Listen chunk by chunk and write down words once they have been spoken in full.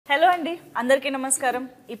Hello అండి, అందరికీ నమస్కారం.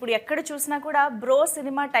 ఇప్పుడు ఎక్కడ చూసినా కూడా బ్రో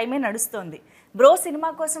సినిమా టైమే నడుస్తోంది. బ్రో సినిమా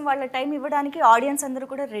కోసం వాళ్ళ టైం ఇవ్వడానికి ఆడియన్స్ అందరూ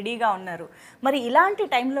కూడా రెడీగా ఉన్నారు. మరి ఇలాంటి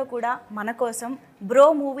టైంలో కూడా మన కోసం bro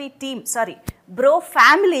movie team bro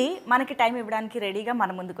family మనకి టైం ఇవ్వడానికి రెడీగా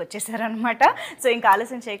మన ముందుకు వచ్చేసారనమాట. సో ఇంకా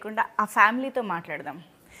ఆలస్యం చేయకుండా ఆ ఫ్యామిలీతో మాట్లాడదాం.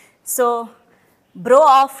 So bro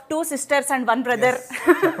of 2 sisters and 1 brother.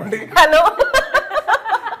 Hello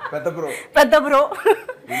పెద్ద బ్రో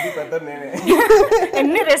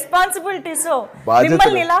ఎన్ని రెస్పాన్సిబిలిటీస్.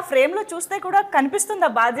 మిమ్మల్ని ఇలా ఫ్రేమ్ లో చూస్తే కూడా కనిపిస్తుంది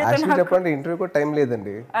ఆ బాధ్యత. చెప్పండి, ఇంటర్వ్యూ కూడా టైం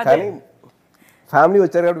లేదండి, కానీ ఫ్యామిలీ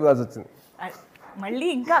వచ్చారు కాబట్టి బాగా వచ్చింది. మళ్ళీ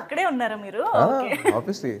ఇంకా అక్కడే ఉన్నారా మీరు?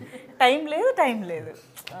 ఆబ్వియస్లీ టైం లేదు.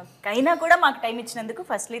 అయినా కూడా మాకు టైం ఇచ్చినందుకు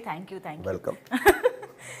firstly thank you. Welcome.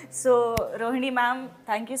 So Rohini ma'am,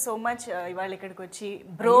 thank you so much ఇవాళ ఇక్కడికి వచ్చి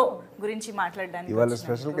బ్రో గురించి మాట్లాడడానికి. ఇవాళ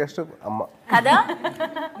స్పెషల్ గెస్ట్ అమ్మ కదా.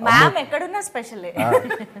 మ్యామ్ ఎక్కడున్నా స్పెషలే.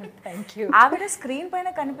 Thank you. ఆవిడ స్క్రీన్ పైన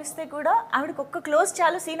కనిపిస్తే కూడా ఆవిడకి ఒక్క క్లోజ్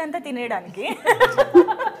చాలు సీన్ అంతా తినేయడానికి.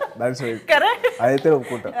 కరెక్ట్ అయితే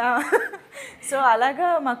ఒప్పుకుంటా. సో అలాగా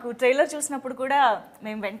మాకు ట్రైలర్ చూసినప్పుడు కూడా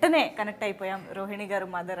మేము వెంటనే కనెక్ట్ అయిపోయాం రోహిణి గారు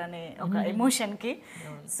మదర్ అనే ఒక ఎమోషన్కి.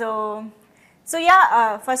 సో యా,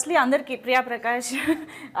 ఫస్ట్లీ అందరికీ ప్రియా ప్రకాష్,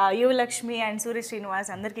 యువలక్ష్మి అండ్ సూర్య శ్రీనివాస్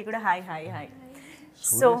అందరికీ కూడా హాయ్ హాయ్ హాయ్.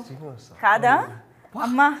 సో కాదా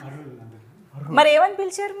అమ్మా, మరి ఏమని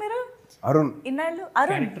పిలిచారు మీరు? అరుణ్. ఇన్నాళ్ళు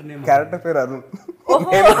అరుణ్ క్యారెక్టర్ పేరు అరుణ్.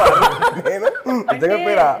 పేరు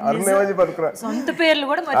అరుణ్ ఏమని పడుకున్నా. సొంత పేర్లు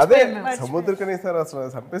కూడా అదే సముద్రకని సార్ అసలు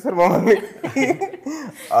చంపేశారు మమ్మల్ని.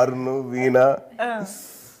 అరుణ్, వీణ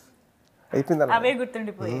అయిపోయింది, అవే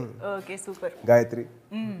గుర్తుండిపోయి. Okay super. గాయత్రి.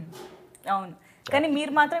 అవును, కానీ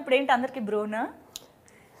మీరు మాత్రం ఇప్పుడు ఏంటి అందరికి బ్రోనా?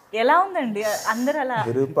 ఎలా ఉందండి అందరు అలా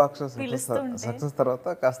విరూపాక్ష సక్సెస్ తర్వాత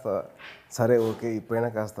కాస్త సరే ఓకే ఇప్పుడైనా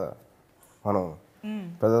కాస్త మనం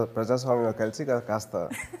ప్రజాస్వామ్యంలో కలిసి కాస్త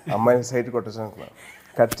అమ్మాయిని సైట్ కొట్టచ్చు అనుకున్నాం.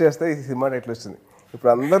 కట్ చేస్తే ఈ సినిమా ఎట్లా వచ్చింది.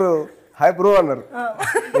 ఇప్పుడు అందరూ హాయ్ బ్రో అన్నారు,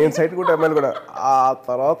 నేను సైట్ కొట్టే అమ్మాయిలు కూడా. ఆ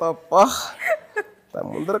తర్వాత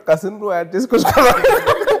ముందర కసిన్ బ్రో యాడ్ చేసుకొచ్చుకోవాలి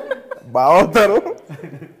బాగుతారు.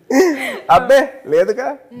 అబ్బే లేదుగా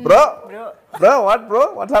బ్రో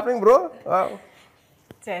వాట్స్ హ్యాపెనింగ్ బ్రో.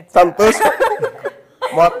 సంతోషం.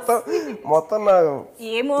 మొత్తం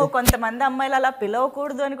ఏమో కొంతమంది అమ్మాయిలు అలా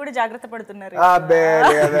పిలవకూడదు అని కూడా జాగ్రత్త పడుతున్నారు. అబ్బే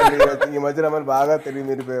లేదండి, ఈ మధ్యన అమ్మాయిలు బాగా తెలివి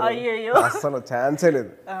మీరు పేరు. అయ్యో అసలు ఛాన్సే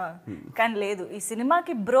లేదు. కానీ లేదు, ఈ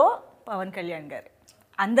సినిమాకి బ్రో పవన్ కళ్యాణ్ గారు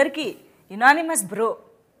అందరికి unanimous bro.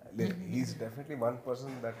 He's definitely one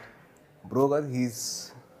person that bro కాదు, he's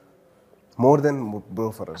more than bro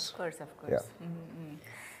for us. Of course. Yeah.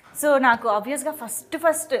 So నాకు ఆబ్వియస్గా ఫస్ట్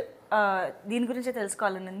దీని గురించే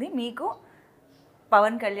తెలుసుకోవాలనుంది. మీకు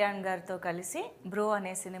పవన్ కళ్యాణ్ గారితో కలిసి బ్రో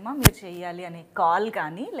అనే సినిమా మీరు చెయ్యాలి అనే కాల్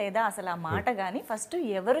కానీ లేదా అసలు ఆ మాట కానీ ఫస్ట్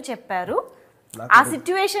ఎవరు చెప్పారు? ఆ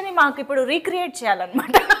సిచ్యువేషన్ని మాకు ఇప్పుడు రీక్రియేట్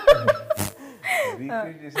చేయాలన్నమాట.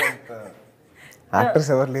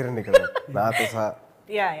 యాక్టర్స్ ఎవరు లేరండి ఇక్కడ నాతో సహా.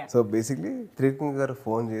 సో బేసిక్లీ త్రివిక్రమ్ గారు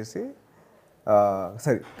ఫోన్ చేసి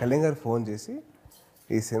కళ్యాణ్ గారు ఫోన్ చేసి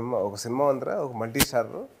ఈ సినిమా ఒక సినిమా ఉందిరా, ఒక మల్టీ స్టార్,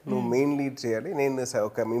 నువ్వు మెయిన్ లీడ్ చేయాలి, నేను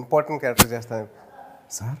ఒక ఇంపార్టెంట్ క్యారెక్టర్ చేస్తాను.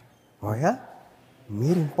 సార్ మాయా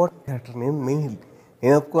మీరు ఇంపార్టెంట్ క్యారెక్టర్, నేను మెయిన్ లీడ్,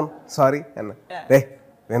 నేను ఒప్పుకోను సారీ అన్న. రే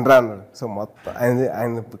వినరా అన్నాడు. సో మొత్తం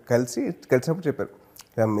ఆయన కలిసినప్పుడు చెప్పారు,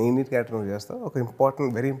 మెయిన్ లీడ్ క్యారెక్టర్ నువ్వు చేస్తావు, ఒక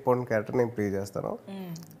వెరీ ఇంపార్టెంట్ క్యారెక్టర్ నేను ప్లే చేస్తాను,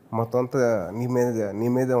 మొత్తం అంతా నీ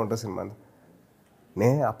మీదే ఉంటుంది సినిమా.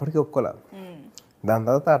 నేను అప్పటికే ఒప్పుకోలే. దాని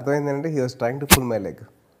తర్వాత అర్థమైంది ఏంటంటే he was trying to pull my leg,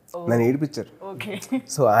 నన్ను ఏడిపించారు.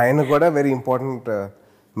 సో ఆయన కూడా very important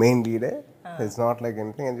main లీడే, it's not like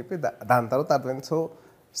anything అని చెప్పి దాని తర్వాత అర్థమైంది. సో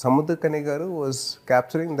సముద్రకని గారు was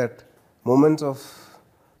capturing that moments of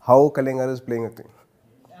how Kalyan గారు is playing a thing.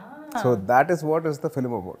 So that is what is the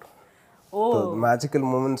film about, magical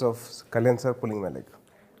moments of Kalyan sir pulling my leg.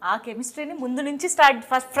 ఆ కెమిస్ట్రీని ముందు నుంచి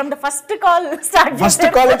ఫస్ట్ కాల్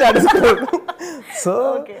సో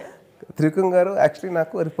త్రివిక్రమ్ గారు యాక్చువల్లీ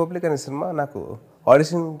నాకు రిపబ్లిక్ అనే cinema నాకు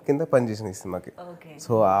audition కింద పనిచేసింది ఈ సినిమాకి.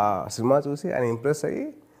 సో ఆ సినిమా చూసి ఆయన ఇంప్రెస్ అయ్యి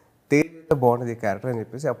తేలితే బాగుంటుంది ఈ క్యారెక్టర్ అని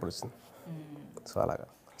చెప్పేసి అప్పుడు వచ్చింది. సో అలాగా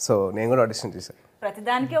సో నేను కూడా ఆడిషన్ చేశాను.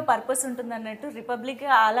 ప్రతిదానికి ఒక పర్పస్ ఉంటుంది అన్నట్టు రిపబ్లిక్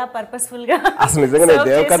అలా పర్పస్ఫుల్ గా అసలు నిజంగా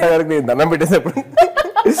దేవకట్ట గారికి నేను దండం పెట్టేసేప్పుడు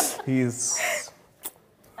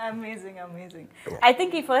అమేజింగ్. ఐ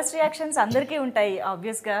థింక్ ఈ ఫస్ట్ రియాక్షన్స్ అందరికీ ఉంటాయి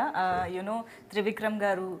ఆబ్వియస్గా. యునో త్రివిక్రమ్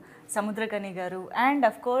గారు, సముద్రకని గారు and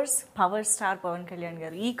of course power star Pawan Kalyan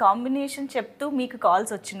గారు, ఈ కాంబినేషన్ చెప్తూ మీకు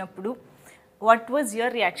కాల్స్ వచ్చినప్పుడు what was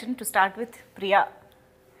your reaction to start with Priya?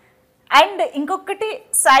 And ఇంకొకటి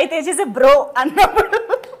Sai Tej is a bro అన్నప్పుడు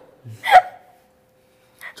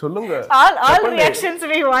all reactions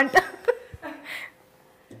we want.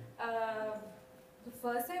 The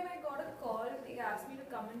first time I got a call, they asked me to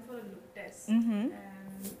come in for a look test.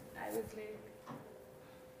 And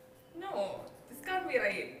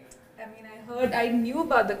Veer. I mean, I knew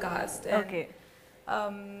about the cast. And, Okay.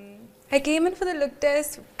 I came in for the look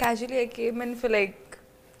test. Casually, I came in for like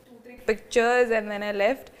 2-3 pictures, and then I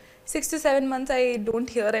left. 6 to 7 months, I don't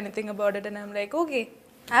hear anything about it, and I'm like, okay.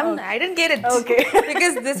 I didn't get it. Okay.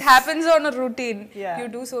 Because this happens on a routine. Yeah. You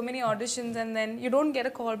do so many auditions, and then you don't get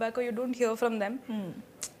a call back or you don't hear from them.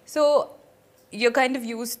 So you're kind of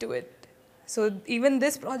used to it. So even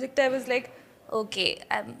this project, I was like, okay,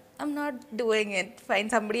 I'm not doing it. Fine,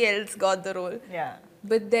 somebody else got the role. Yeah.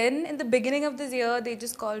 But then in the beginning of this year, they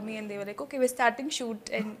just called me and they were like, okay, we're starting shoot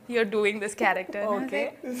and you're doing this character. And Okay.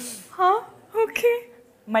 I was like, huh? Okay.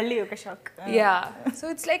 మళ్ళీ ఒక shock. Yeah. So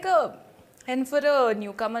it's like and for a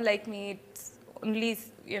newcomer like me, it's only,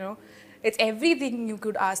 it's everything you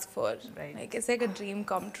could ask for. Right. Like, it's like a dream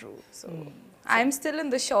come true. So I'm still in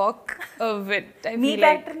the shock of it. I me feel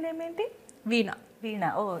like character name ఏంటి? Veena. Veena.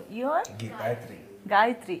 Oh your Gayatri.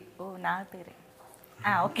 Gayatri. ఓ నా పేరే.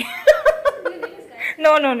 Okay.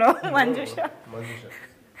 No Manjusha.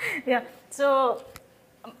 Yeah. So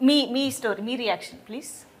me story, me reaction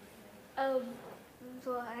please.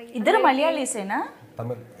 So ఇద్దరు మలయాళీసేనా?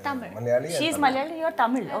 Tamil Malayali. She is Malayali, your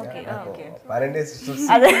Tamil. Okay. Okay. Pan India sisters.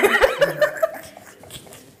 అదే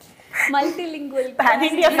multilingual. Pan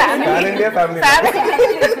India family. Pan India family.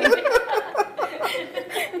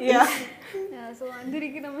 Yeah. So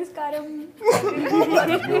అందరికి నమస్కారం.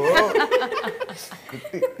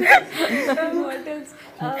 What else?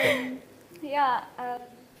 Yeah,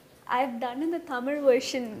 I've done in the Tamil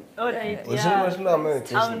version. Oh right. Original version లో అమ్మాయి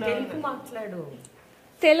వచ్చేసి అవును. మాట్లాడు.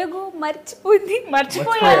 తెలుగు మర్చిపోయింది.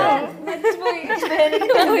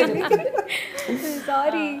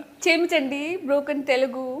 సారీ, క్షమించండి, బ్రోకన్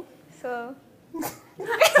తెలుగు. సో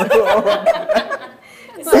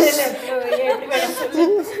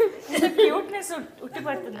క్యూట్నెస్ ఉట్టి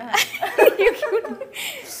పడుతుందా?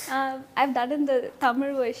 I've done in the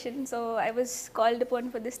Tamil version, so I was called upon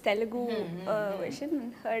for this Telugu version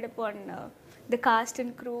and heard upon the cast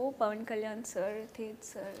and crew, Pawan Kalyan sir, Tej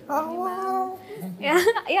sir, Rohini ma'am.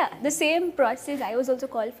 Yeah, the same process. I was also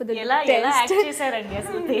called for the ఎలా look ఎలా test. Act చేశారండి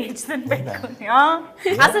అసలు తేజ్ ని పెట్టుకొని?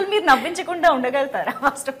 అసలు మీరు నవ్వించకుండా ఉండగలుగుతారా?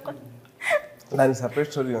 First of all దాని separate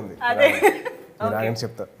story ఉంది. అదే నేను ఆగని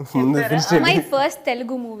చెప్తా. ముందు ఫినిష్ చేయండి. My first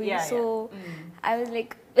Telugu movie, Yeah, so I was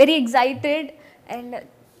like very excited, and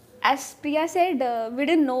as Priya said, we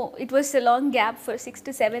didn't know. It was a long gap for 6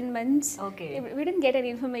 to 7 months. Okay. We didn't get any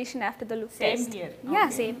information after the look Same test. here. Yeah,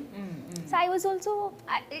 same. So I was also,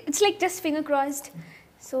 it's like just finger crossed.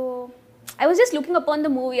 So I was just looking upon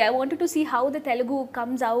the movie. I wanted to see how the Telugu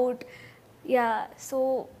comes out. Yeah, so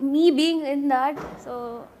me being in that, so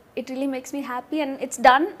it really makes me happy, and it's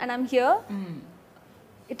done and I'm here.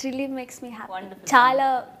 It really makes me happy. Wonderful. Chala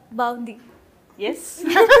బాగుంది. Yes.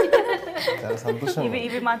 చాలా సంతోషం.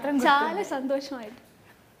 ఇవి మాత్రం చాలా సంతోషం అయింది.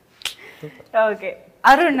 Okay.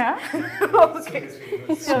 అరుణ. Okay.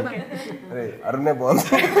 Okay. అరే అరుణే బాగుంది.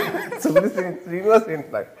 శ్రీనివాస్ ఏంటి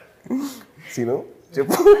నాకు సీను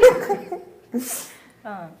చెప్పు.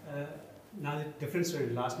 నాది different story.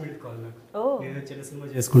 Last minute call నాకు. Oh. నేను చిన్న సినిమా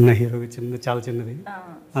చేసుకున్నా, హీరో చాలా చిన్నది.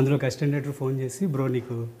 అందులో ఒక అసిస్టెంట్ డైరెక్టర్ ఫోన్ చేసి, బ్రో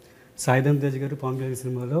నీకు సాయి ధరమ్ తేజ్ గారు పవన్ కళ్యాణ్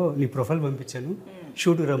సినిమాలో నీ ప్రొఫైల్ పంపించాను,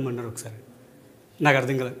 షూట్కి రమ్మన్నారు ఒకసారి. నాకు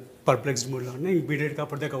అర్థం కాలేదు, పర్ప్లెక్స్డ్ మూడ్లో ఉన్నా. ఇమీడియట్గా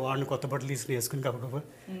అప్పటిదాకా వాడిని కొత్త బట్టలు తీసుకుని వేసుకుని కాబట్టి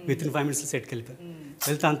విత్ ఇన్ 5 minutes సెట్కి వెళ్ళిపోయాను.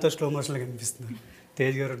 వెళ్తే అంతా స్లో మోషన్లో కనిపిస్తున్నారు.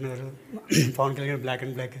 తేజ్ గారు ఉన్నారు, Pawan Kalyan black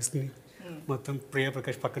and black వేసుకుని, మొత్తం ప్రియ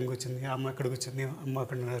ప్రకాష్ పక్కన కూర్చుంది, అమ్మ అక్కడికి వచ్చింది, అమ్మ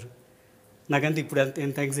అక్కడ ఉన్నారు. నాకంటే ఇప్పుడు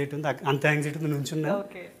ఎంత యాంగ్జైటీ ఉంది, అంత యాంగ్జైటీ ఉంది. నుంచున్నా,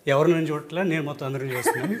 ఎవరు నన్ను చూడట్లా, నేను మొత్తం అందరిని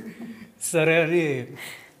చూస్తున్నాను. సరే అని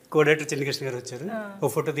కోడైటర్ చిన్నకృష్ణ గారు వచ్చారు, ఓ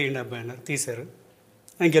ఫోటో తీయండి అబ్బాయి అన్నారు, తీశారు.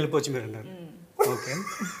 ఆయన వెళ్ళిపోవచ్చు మీరు అన్నారు. ఓకే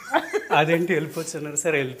అదేంటి వెళ్ళిపోవచ్చు అన్నారు.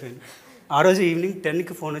 సరే వెళ్ళిపోయాను. ఆ రోజు ఈవినింగ్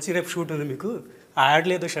 10కి ఫోన్ వచ్చి, రేపు షూట్ ఉంది మీకు, ఆ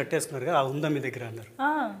యాడ్లో ఏదో షర్ట్ వేసుకున్నారు కదా, ఉందా మీ దగ్గర అన్నారు.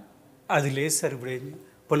 అది లేదు సార్, ఇప్పుడు ఏంటి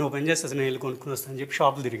పోనీ ఓ పని చేస్తాను, నేను వెళ్ళి కొనుక్కుని వస్తాను అని చెప్పి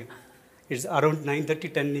షాపులు తిరిగా. ఇట్స్ అరౌండ్ 9:30,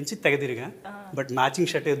 10 నుంచి తెగ తిరిగా. బట్ మ్యాచింగ్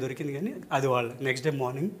షర్ట్ ఏదో దొరికింది, కానీ అది వాళ్ళు నెక్స్ట్ డే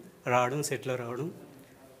మార్నింగ్ రావడం, సెట్లో రావడం,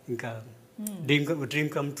 ఇంకా డ్రీమ్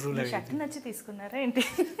కమ్ ట్రూ. షర్ట్ నచ్చి తీసుకున్నారా ఏంటి?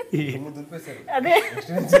 అదే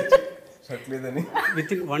షర్ట్ లేదని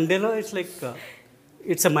విత్ ఇన్ 1 డేలో it's like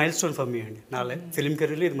it's a mile stone for me అండి. నా లైఫ్ ఫిల్మ్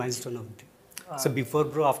కెరీర్లో ఇది మైల్ స్టోన్ అవుతుంది. So before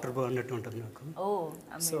bro after bro అన్నట్టు ఉంటుంది నాకు.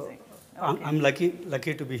 So I'm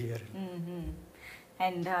lucky to be here.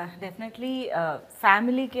 And definitely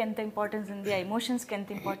ఫ్యామిలీకి ఎంత ఇంపార్టెన్స్ ఉంది, ఎమోషన్స్కి ఎంత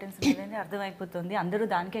ఇంపార్టెన్స్ ఉంది అనేది అర్థమైపోతుంది. అందరూ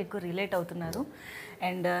దానికే ఎక్కువ రిలేట్ అవుతున్నారు.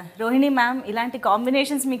 అండ్ రోహిణి మ్యామ్, ఇలాంటి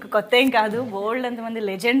కాంబినేషన్స్ మీకు కొత్త ఏం కాదు, బోల్డ్ అంతమంది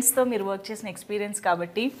లెజెండ్స్తో మీరు వర్క్ చేసిన ఎక్స్పీరియన్స్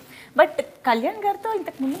కాబట్టి. బట్ కళ్యాణ్ గారితో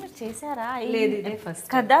ఇంతకుముందు మీరు చేశారా? లేదు, ఇదే ఫస్ట్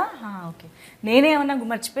కదా. ఓకే, నేనేమన్నా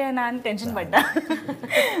మర్చిపోయానా అని టెన్షన్ పడ్డా.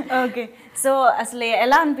 ఓకే, సో అసలు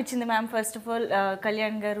ఎలా అనిపించింది ma'am? First of all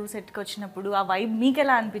Kalyan గారు సెట్కి వచ్చినప్పుడు ఆ వైబ్ మీకు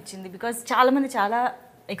ఎలా అనిపించింది? బికాజ్ చాలామంది చాలా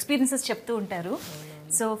ఎక్స్పీరియన్సెస్ చెప్తూ ఉంటారు.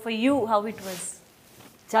 So for you how it was?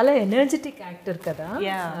 చాలా ఎనర్జెటిక్ యాక్టర్ కదా.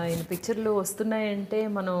 Yeah. ఆయన పిక్చర్లు వస్తున్నాయంటే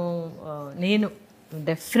మనం నేను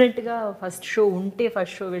డెఫినెట్గా ఫస్ట్ షో ఉంటే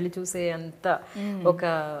ఫస్ట్ షో వెళ్ళి చూసే అంత ఒక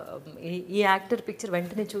ఈ యాక్టర్ పిక్చర్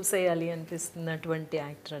వెంటనే చూసేయాలి అనిపిస్తున్నటువంటి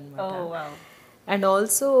యాక్టర్ అనమాట. అండ్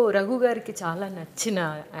ఆల్సో రఘు గారికి చాలా నచ్చిన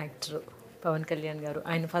యాక్టర్ పవన్ కళ్యాణ్ గారు.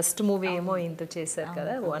 ఆయన ఫస్ట్ మూవీ ఏమో ఇంత చేశారు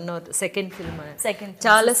కదా, సెకండ్ ఫిల్మ్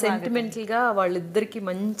చాలా సెంటిమెంటల్గా వాళ్ళిద్దరికి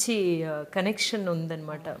మంచి కనెక్షన్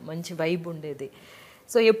ఉందన్నమాట, మంచి వైబ్ ఉండేది.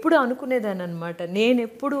 సో ఎప్పుడు అనుకునేదాన్ని అనమాట, నేను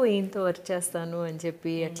ఎప్పుడు ఈయనతో వర్క్ చేస్తాను అని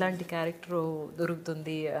చెప్పి, ఎట్లాంటి క్యారెక్టర్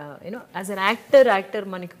దొరుకుతుంది యూనో యాజ్ అన్ యాక్టర్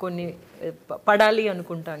మనకి కొన్ని పడాలి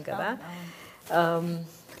అనుకుంటాం కదా.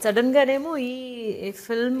 సడన్గానేమో ఈ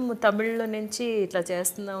ఫిల్మ్ తమిళ్లో నుంచి ఇట్లా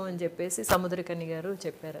చేస్తున్నాం అని చెప్పేసి సముద్రకని గారు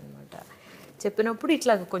చెప్పారనమాట. చెప్పినప్పుడు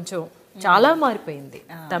ఇట్లా కొంచెం చాలా మారిపోయింది.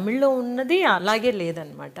 తమిళ్లో ఉన్నది అలాగే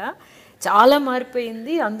లేదనమాట, చాలా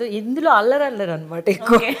మారిపోయింది. ఇందులో అల్లరి అనమాట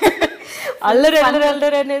ఎక్కువ. అల్లరి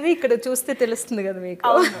అనేది ఇక్కడ చూస్తే తెలుస్తుంది కదా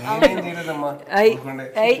మీకు.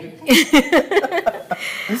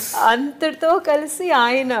 అంతటితో కలిసి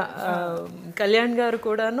ఆయన కళ్యాణ్ గారు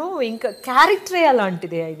కూడాను ఇంకా క్యారెక్టరే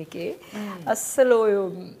అలాంటిది ఆయనకి అస్సలు.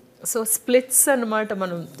 సో స్ప్లిట్స్ అనమాట,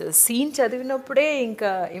 మనం సీన్ చదివినప్పుడే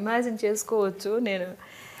ఇంకా ఇమాజిన్ చేసుకోవచ్చు నేను.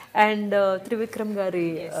 అండ్ త్రివిక్రమ్ గారి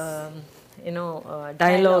యూనో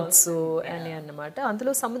డైలాగ్స్ అని అన్నమాట.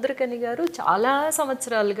 అందులో సముద్రకని గారు చాలా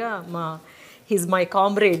సంవత్సరాలుగా హీజ్ మై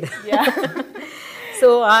కామ్రేడ్. సో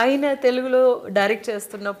ఆయన తెలుగులో డైరెక్ట్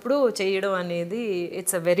చేస్తున్నప్పుడు చేయడం అనేది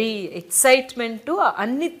ఇట్స్ అ వెరీ ఎక్సైట్మెంట్,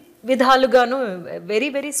 అన్ని విధాలుగాను వెరీ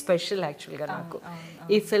వెరీ స్పెషల్ యాక్చువల్గా నాకు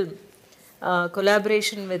ఈ film.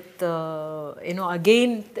 Collaboration with you know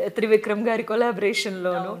again Trivikram గారి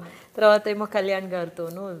కొలాబరేషన్లోను, తర్వాత ఏమో కళ్యాణ్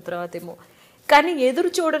గారితోనూ, తర్వాత ఏమో. కానీ ఎదురు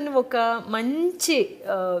చూడని ఒక మంచి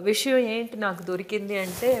విషయం ఏంటి నాకు దొరికింది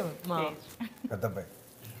అంటే, మా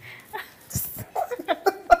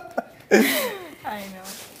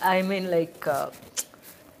ఐ మీన్ లైక్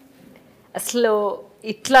అసలు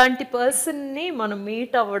ఇట్లాంటి పర్సన్ని మనం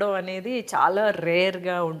మీట్ అవ్వడం అనేది చాలా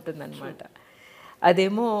రేర్గా ఉంటుందన్నమాట.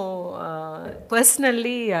 అదేమో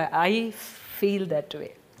personally I feel that way.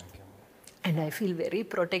 And I feel very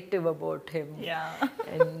protective about him. Yeah.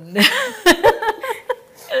 And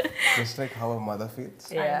just like how a mother feels.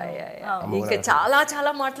 yeah. ఇంకా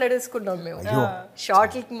చాలా మాట్లాడేసుకున్నాం మేము.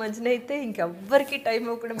 షార్ట్లకి మధ్యన అయితే ఇంకెవ్వరికి టైం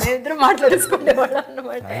ఇవ్వకుండా మేమిద్దరం మాట్లాడేసుకునేవాళ్ళం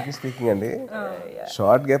అన్నమాట. థ్యాంక్ స్పీకింగ్ అండి.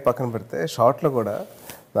 షార్ట్ గ్యాప్ పక్కన పెడితే షార్ట్లో కూడా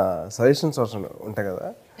నా సజెషన్స్ అవసరం ఉంటాయి కదా.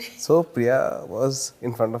 So Priya was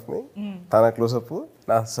in front of మీ, తన క్లోజప్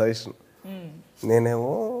నా సజెషన్.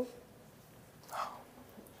 నేనేమో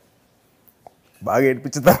బాగా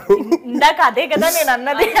ఏడిపించుతాను. ఇందాక అదే కదా నేను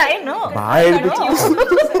అన్నది. బాగా ఏడిపించు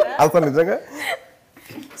అసలు నిజంగా.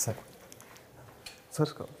 సరే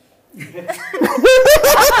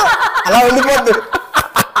అలా ఉండిపోద్ది.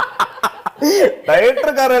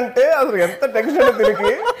 డైరెక్టర్ గారు అంటే అసలు ఎంత టెన్షన్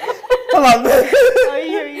తిరిగి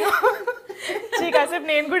కాసేపు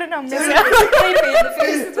నేను కూడా నమ్మేసా.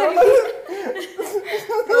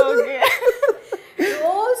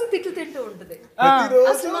 రోజు తిట్లు తింటూ ఉంటుంది.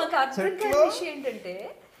 అసలు మాకు అర్థం కాని విషయం ఏంటంటే,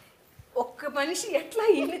 ఒక్క మనిషి ఎట్లా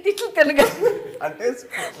ఇన్ని తిట్లు తినగలరు అంటే.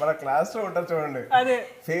 మన క్లాస్ లో ఉంటారు చూడండి,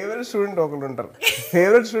 ఫేవరెట్ స్టూడెంట్ ఒకళ్ళు ఉంటారు.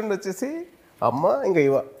 ఫేవరెట్ స్టూడెంట్ వచ్చేసి అమ్మ, ఇంకా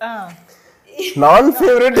ఇవ. నాన్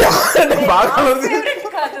ఫేవరెట్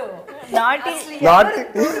కాదు,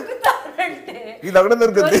 ఇది ఒకటే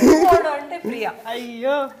దొరుకుతుంది అంటే ప్రియా.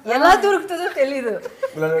 అయ్యో, ఎలా దొరుకుతుందో తెలీదు.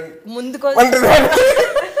 ముందుకు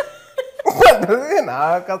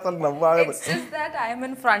నాకు అసలు నవ్వాలి. It's just that I am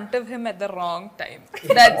in front of him at the wrong time.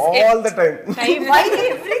 That's all it. The time. Why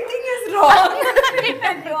everything is wrong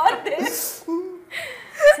and you're this.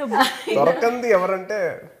 దొరకంది ఎవరంటే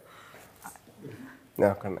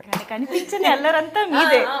కనిపించని అల్లరంతా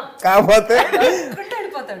మీదే. కాకపోతే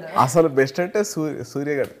అసలు బెస్ట్ అంటే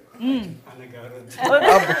సూర్యగాడు.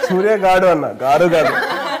 సూర్యగాడు అన్న గారు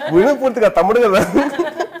విను పూర్తిగా తమ్ముడు కదా.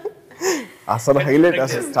 అసలు హైలైట్,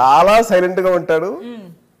 అసలు చాలా సైలెంట్ గా ఉంటాడు,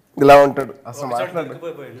 ఇలా ఉంటాడు, అసలు మాట్లాడు.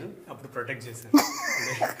 అప్పుడు ప్రొటెక్ట్ చేశాను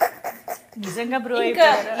నిజంగా బ్రో.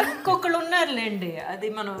 ఇంకొకళ్ళు ఉన్నారులేండి, అది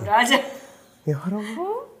మనం రాజా. ఎవరు?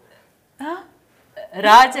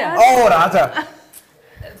 రాజా ఓ రాజా.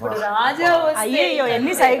 ఇప్పుడు రాజా అయ్యో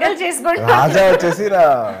ఎన్ని సైకిల్ చేసుకోండి. రాజా వచ్చేసి నా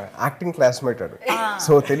యాక్టింగ్ క్లాస్మేట్ వాడు.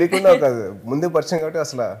 సో తెలియకుండా ఒక ముందే పరిచయం కాబట్టి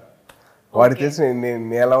అసలు వాడికి తెలుసు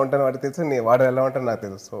నేను ఎలా ఉంటాను, వాడికి తెలుసు వాడు ఎలా ఉంటాను నాకు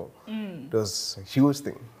తెలుసు. So it was huge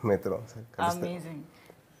thing మిత్రం. Amazing.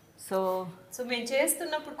 So so మేము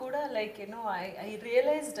చేస్తున్నప్పుడు కూడా లైక్ యూనో ఐ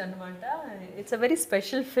రియలైజ్డ్ అనమాట it's a very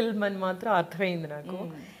special film అని మాత్రం అర్థమైంది నాకు.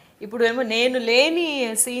 ఇప్పుడు ఏమో నేను లేని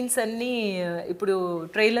సీన్స్ అన్నీ ఇప్పుడు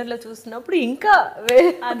ట్రైలర్లో చూస్తున్నప్పుడు ఇంకా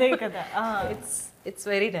అదే కదా. It's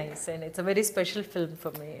very nice and it's a very special film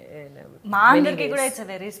for me. మా అందరికి కూడా it's a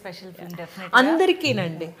very special film definitely.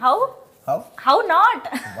 అందరికీనండి. How not.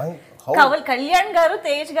 Kalyan గారు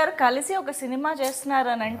తేజ్ గారు కలిసి ఒక సినిమా చేస్తున్నారు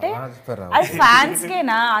అని అంటే అది ఫ్యాన్స్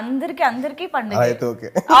కేనా? అందరికి పండుగ. అయితే ఓకే,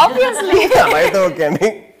 ఆబ్వియస్లీ. అయితే ఓకే అండి.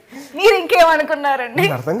 మీరు ఇంకేమనుకున్నారండి?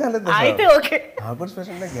 అర్థం కాలేదు. అయితే ఓకే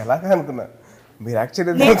ఎలాగా అనుకున్నా మీరు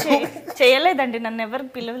యాక్చువల్లీ చేయలేదండి, నన్ను ఎవరు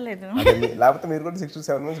పిలవలేదు. లేకపోతే మీరు కూడా 6 to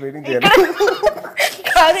 7 months వెయిటింగ్ చేయాలి.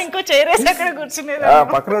 కాదు, ఇంకో చైర్ వేసి అక్కడ కూర్చునేది.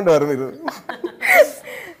 పక్కన ఉండేవారు మీరు.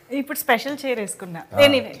 ఇప్పుడు స్పెషల్ చైర్ వేసుకున్నా.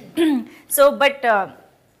 ఎనీవే, సో బట్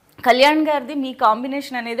కళ్యాణ్ గారిది మీ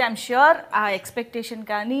కాంబినేషన్ అనేది ఐఎమ్ ష్యూర్ ఆ ఎక్స్పెక్టేషన్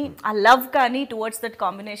కానీ ఆ లవ్ కానీ టువర్డ్స్ దట్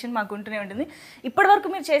కాంబినేషన్ మాకు ఉంటూనే ఉంటుంది. ఇప్పటివరకు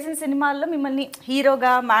మీరు చేసిన సినిమాల్లో మిమ్మల్ని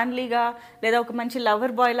హీరోగా, మ్యాన్లీగా లేదా ఒక మంచి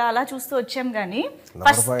లవర్ బాయ్లా అలా చూస్తూ వచ్చాం. కానీ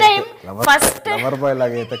ఫస్ట్ టైం లవర్ బాయ్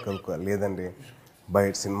లాగా అయితే లేదండి.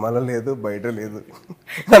 బయట సినిమాలో లేదు, బయట లేదు.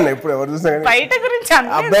 నన్ను ఎప్పుడు ఎవరు చూసా బయట గురించి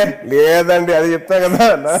అబ్బే లేదండి, అది చెప్తా కదా.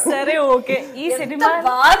 సరే ఓకే, ఈ సినిమా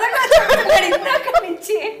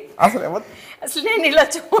అసలు ఎవరు అసలు నేను ఇలా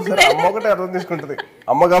అమ్మ ఒకటే అర్థం చేసుకుంటది,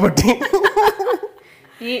 అమ్మ కాబట్టి.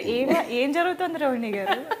 ఏం జరుగుతుంది రోహిణి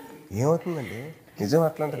గారు? ఏమవుతుందండి, నిజం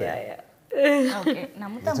అట్లాంటిది.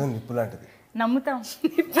 నిజం నిప్పు లాంటిది. నమ్ముతాం.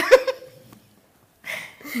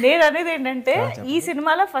 నేను అనేది ఏంటంటే ఈ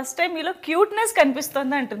సినిమాలో ఫస్ట్ టైం మీలో క్యూట్నెస్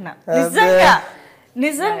కనిపిస్తుంది అంటున్నా. నిజంగా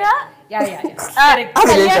నిజంగా కళ్యాణ్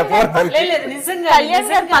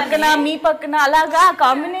గారి పక్కన మీ పక్కన అలాగా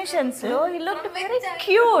కాంబినేషన్స్ లో యు లుక్ వెరీ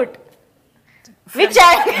క్యూట్.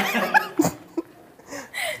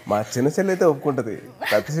 మా చిన్న చెల్లి అయితే ఒప్పుకుంటది,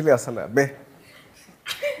 పెద్ద చెల్లి అసలు అబ్బే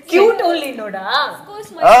క్యూట్ ఓన్లీ నోడా.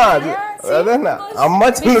 అదేనా అమ్మ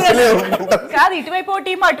చిన్న చెల్లి ఒప్పుకుంటారు. కాదు, ఇటువైపు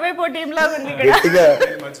టీం అటువైపు టీం లాగా ఉంది ఇక్కడ. గట్టిగా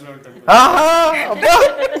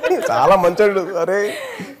చాలా మంచోడు. అరే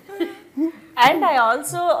and I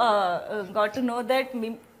also got to know that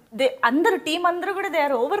అందరు టీం అందరూ కూడా they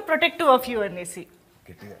are over protective of you అనేసి.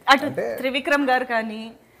 అటు త్రివిక్రమ్ గారు కానీ.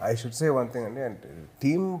 I should say one thing అండి, అంటే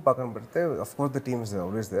టీమ్ పక్కన పెడితే of course the team is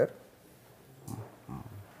always there.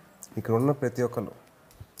 ఇక్కడ ఉన్న ప్రతి ఒక్కరు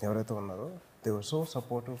ఎవరైతే ఉన్నారో they were so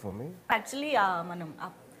supportive for me. Actually మనం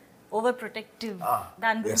ఓవర్ ప్రొటెక్టివ్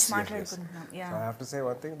దాని గురించి మాట్లాడుకుంటున్నాం. So I have to say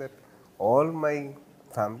one thing, that all my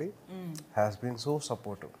family has been so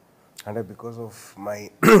supportive, and because of my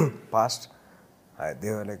past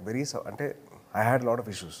they were like very ante I had a lot of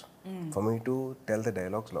issues for me to tell the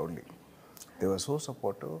dialogues loudly. They were so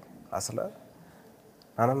supportive. Asala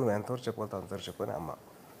nana nu entor cheppalta antar cheppani amma,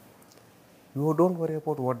 you don't worry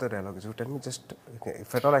about what the dialogue is, you tell me just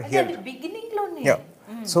if at all I hear it. Beginning lone. Yeah.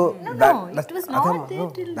 So that was not there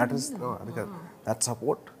till that is no, that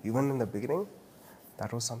support even in the beginning,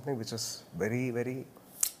 that was something which is very very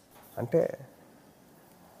ante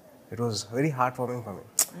it was very heartwarming for me.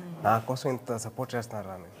 నా కోసం ఇంత support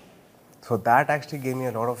చేస్తున్నారా అని. So that actually gave me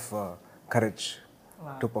a lot of courage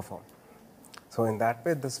to perform. So in that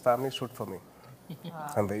way this family stood for me.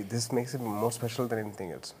 And this makes it more special than anything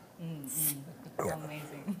else.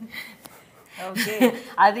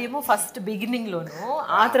 అదేమో first beginning లోను,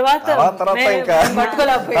 ఆ తర్వాత ఇంకా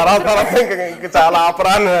చాలా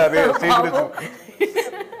ఆపరాను.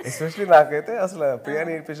 Especially నాకైతే అసలు ప్రియా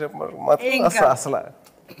నేర్పించినప్పుడు అసలు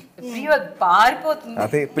పారిపోతుంది.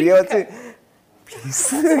 అదే ప్రియ వచ్చి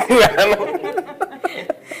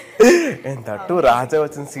తట్టు రాజా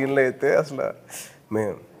వచ్చిన సీన్లో అయితే అసలు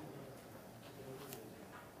మేము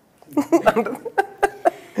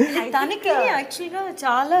తనకి యాక్చువల్గా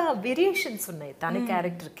చాలా వేరియేషన్స్ ఉన్నాయి తన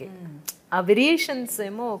క్యారెక్టర్కి. ఆ వేరియేషన్స్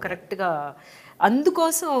ఏమో కరెక్ట్గా,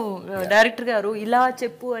 అందుకోసం డైరెక్టర్ గారు ఇలా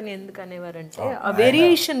చెప్పు అని ఎందుకు అనేవారంటే ఆ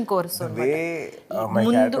వేరియేషన్ కోసం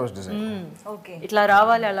ముందు ఇట్లా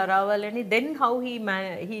రావాలి అలా రావాలి అని, దెన్ హౌ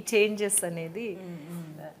హీ చేంజెస్ అనేది.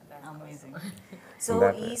 సో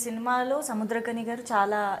ఈ సినిమాలో సముద్రకని గారు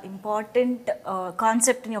చాలా ఇంపార్టెంట్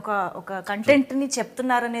కాన్సెప్ట్ని ఒక కంటెంట్ని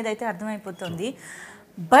చెప్తున్నారనేది అయితే అర్థమైపోతుంది.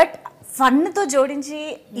 బట్ ఫన్తో జోడించి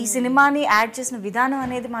ఈ సినిమాని యాడ్ చేసిన విధానం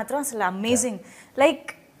అనేది మాత్రం అసలు అమేజింగ్. లైక్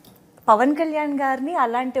పవన్ కళ్యాణ్ గారిని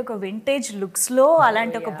అలాంటి ఒక వింటేజ్ లుక్స్లో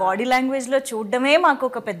అలాంటి ఒక బాడీ లాంగ్వేజ్లో చూడడమే మాకు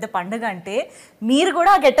ఒక పెద్ద పండుగ అంటే మీరు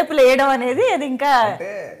కూడా ఆ గెటప్ వేయడం అనేది అది ఇంకా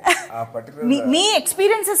మీ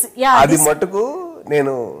ఎక్స్పీరియన్సెస్. అది మటుకు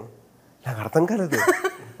నేను నాకు అర్థం కాలేదు.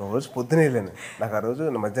 రోజు పొద్దునే వెళ్ళాను, నాకు ఆ రోజు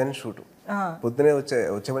మధ్యాహ్నం షూట్, పొద్దునే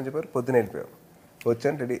వచ్చామని చెప్పారు, పొద్దునే వెళ్ళిపోయాను.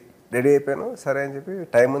 వచ్చాను, రెడీ అయిపోయాను. సరే అని చెప్పి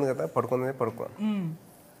టైం ఉంది కదా పడుకున్నాను.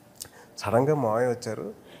 సడన్గా మావయ్య వచ్చారు,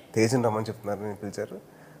 తేజని రమ్మని చెప్తున్నారు, నేను పిలిచారు.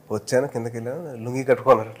 వచ్చాను, కిందకి వెళ్ళాను, లుంగి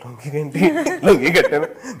కట్టుకున్నారు. లుంగి కట్టాను,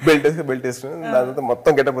 బెల్ట్ వేసుకున్నాను. దాని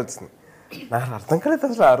మొత్తం గెటప్ వచ్చింది. నాకు అర్థం కాలేదు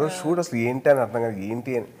అసలు ఆ రోజు షూట్ అసలు ఏంటి అని అర్థం కాదు,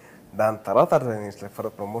 ఏంటి అని. దాని తర్వాత అర్థమైంది ఫర్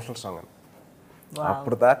ప్రమోషనల్ సాంగ్ అని.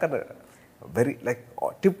 అప్పుడు దాకా వెరీ లైక్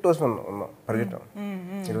టిప్ టోస్ ఉన్నాం పరిగెట్టం.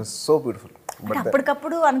 It was so beautiful.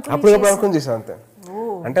 అప్పటికప్పుడు అనుకుని చేసాం అంతే.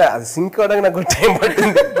 అంటే అది సింక్ అవడానికి నాకు టైం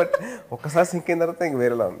పట్టింది, బట్ ఒక్కసారి సింక్ అయిన తర్వాత ఇంక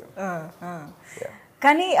వేరేలా ఉంది.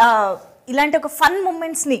 కానీ ఇలాంటి ఒక ఫన్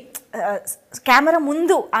మూమెంట్స్ని కెమెరా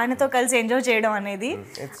ముందు ఆయనతో కలిసి ఎంజాయ్ చేయడం అనేది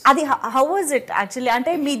అది హౌ వాజ్ ఇట్ యాక్చువల్లీ?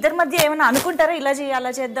 అంటే మీ ఇద్దరి మధ్య ఏమైనా అనుకుంటారా ఇలా చేయాలి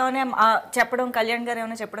అలా చేద్దామని చెప్పడం, కళ్యాణ్ గారు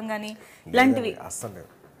ఏమైనా చెప్పడం కానీ ఇలాంటివి? అస్సలు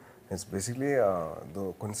లేదు. ఇట్స్ బేసిక్లీ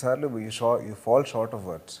కొన్నిసార్లు you fall short of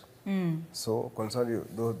words. So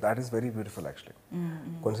కొన్నిసార్లు that is very beautiful actually.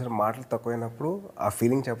 కొన్నిసార్లు మాటలు తక్కువైనప్పుడు ఆ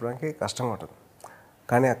ఫీలింగ్ చెప్పడానికి కష్టంగా ఉంటుంది,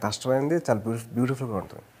 కానీ ఆ కష్టమైనది చాలా బ్యూటిఫుల్గా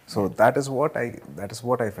ఉంటుంది. So that is what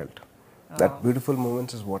I felt. That beautiful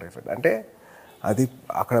moments is what I felt. అంటే అది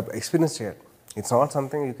అక్కడ ఎక్స్పీరియన్స్ చేయాలి. It's not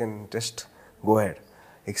something you can just go head.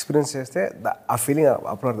 Experience చేస్తే ఆ ఫీలింగ్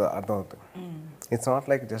అప్పుడు అర్థమవుతుంది. It's not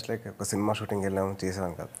like just like ఒక సినిమా షూటింగ్ వెళ్ళాము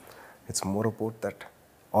చేసాం కాదు. It's more about that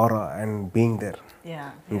aura and being there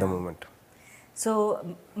in the moment. So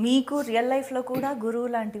మీకు రియల్ లైఫ్లో కూడా గురువు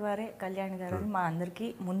లాంటి వారే కళ్యాణ్ గారు అని మా అందరికీ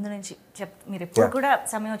ముందు నుంచి మీరు ఎప్పుడు కూడా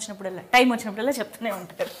సమయం వచ్చినప్పుడల్లా టైం వచ్చినప్పుడల్లా చెప్తూనే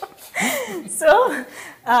ఉంటారు. సో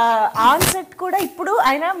ఆన్ సెట్ కూడా ఇప్పుడు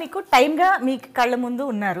ఆయన మీకు టైంగా మీ కళ్ళ ముందు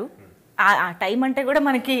ఉన్నారు. ఆ టైం అంటే కూడా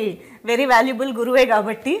మనకి వెరీ వాల్యుబుల్ గురువే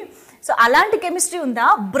కాబట్టి. సో అలాంటి కెమిస్ట్రీ ఉందా?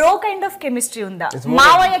 బ్రో కైండ్ ఆఫ్ కెమిస్ట్రీ ఉందా?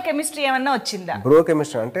 మావయ్య కెమిస్ట్రీ ఏమన్నా వచ్చిందా? బ్రో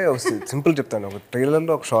కెమిస్ట్రీ అంటే సింపుల్ చెప్తాను. ఒక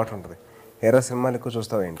ట్రైలర్లో ఒక షార్ట్ ఉంటుంది, ఎరా సినిమాలు ఎక్కువ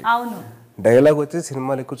చూస్తావు ఏంటి, అవును, డైలాగ్ వచ్చి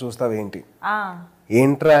సినిమాలు ఎక్కువ చూస్తావు ఏంటి,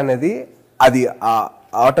 ఏంట్రా అనేది అది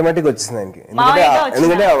ఆటోమేటిక్ వచ్చింది ఆయనకి.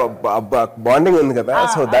 ఎందుకంటే బాండింగ్ ఉంది కదా,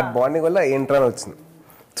 సో దట్ బాండింగ్ వల్ల ఏంట్రా అని వచ్చింది.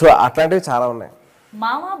 సో అట్లాంటివి చాలా ఉన్నాయి.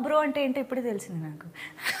 మామ బ్రో అంటే ఏంటో ఇప్పుడు తెలిసింది నాకు.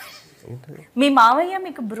 మీ మావయ్య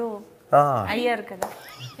మీకు బ్రో అయ్యారు కదా.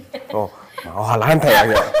 అలాంటి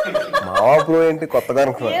మావా బ్రో ఏంటి కొత్తగా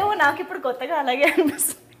అనుకున్నా. ఏమో నాకు ఇప్పుడు కొత్తగా అలాగే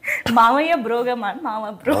అనిపిస్తుంది. మావయ్య బ్రోగా మామ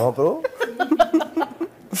బ్రో.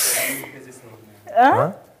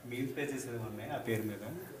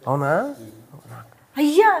 అవునా?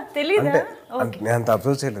 అయ్యా తెలీదా? నేను అంత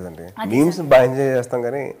అబ్జర్వ్ చేయలేదండి. మీమ్స్ బాగా ఎంజాయ్ చేస్తాం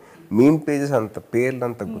కానీ మీమ్ పేజెస్ అంత పేర్లు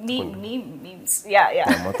అంత గుర్తుకుంటాం.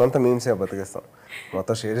 మొత్తం అంతా మీమ్సే బతికేస్తాం,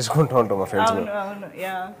 మొత్తం షేర్ చేసుకుంటూ ఉంటాం మా ఫ్రెండ్స్.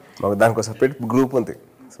 మాకు దానికి సపరేట్ గ్రూప్ ఉంది,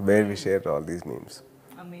 so where we share all these memes.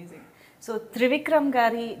 Amazing. So Trivikram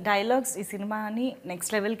గారి డైలాగ్స్ ఈ సినిమాని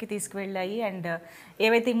నెక్స్ట్ లెవెల్కి తీసుకువెళ్ళాయి. అండ్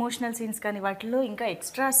ఏవైతే ఇమోషనల్ సీన్స్ కానీ వాటిలో ఇంకా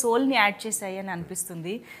ఎక్స్ట్రా సోల్ని యాడ్ చేశాయి అని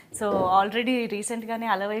అనిపిస్తుంది. సో ఆల్రెడీ రీసెంట్గానే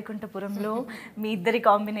అలవైకుంఠపురంలో మీ ఇద్దరి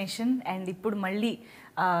కాంబినేషన్, అండ్ ఇప్పుడు మళ్ళీ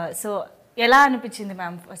సో ఎలా అనిపించింది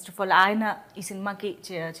మ్యామ్? ఫస్ట్ ఆఫ్ ఆల్ ఆయన ఈ సినిమాకి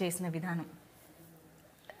చేసిన విధానం.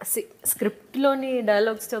 స్క్రిప్ట్లోని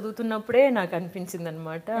డైలాగ్స్ చదువుతున్నప్పుడే నాకు అనిపించింది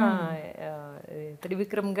అనమాట,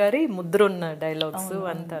 త్రివిక్రమ్ గారి ముద్ర ఉన్న డైలాగ్స్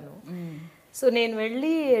అంతాను. సో నేను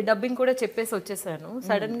వెళ్ళి డబ్బింగ్ కూడా చెప్పేసి వచ్చేసాను.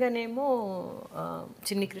 సడన్గానేమో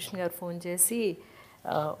చిన్ని కృష్ణ గారు ఫోన్ చేసి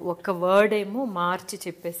ఒక్క వర్డ్ ఏమో మార్చి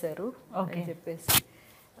చెప్పేశారు అని చెప్పేసి,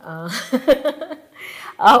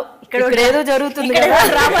 ఇక్కడ ఏదో జరుగుతుంది కదా,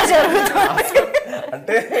 డ్రామా జరుగుతుంది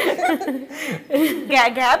అంటే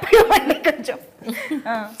గ్యాప్ ఇవ్వండి కొంచెం.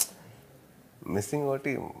 మిస్సింగ్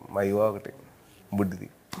ఒకటి మా యువ ఒకటి బుడ్డిది,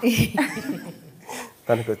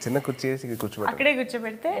 తనకు చిన్న కుర్చీ వేసి కూర్చోబెట్టి అక్కడే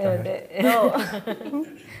కూర్చోబెడితే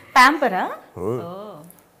ప్యాంపరా?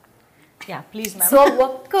 ప్లీజ్. సో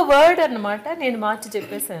ఒక్క వర్డ్ అన్నమాట నేను మార్చి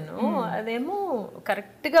చెప్పేశాను. అదేమో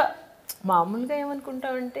కరెక్ట్గా మామూలుగా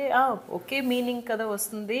ఏమనుకుంటామంటే ఒకే మీనింగ్ కదా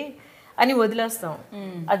వస్తుంది అని వదిలేస్తాం.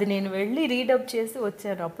 అది నేను వెళ్ళి రీడప్ చేసి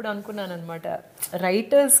వచ్చాను. అప్పుడు అనుకున్నాను అనమాట,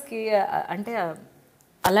 రైటర్స్కి అంటే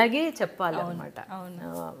అలాగే చెప్పాలి అనమాట.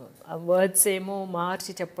 వర్డ్స్ ఏమో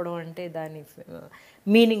మార్చి చెప్పడం అంటే దాని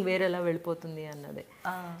మీనింగ్ వేరేలా వెళ్ళిపోతుంది అన్నది.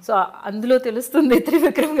 సో అందులో తెలుస్తుంది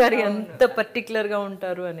త్రివిక్రమ్ గారు ఎంత పర్టికులర్గా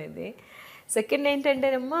ఉంటారు అనేది. సెకండ్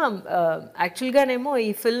ఏంటంటేనేమో యాక్చువల్గానేమో ఈ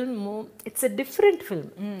film it's a different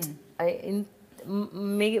film.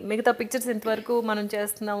 మిగతా పిక్చర్స్ ఇంతవరకు మనం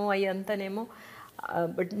చేస్తున్నాము అవి అంతానేమో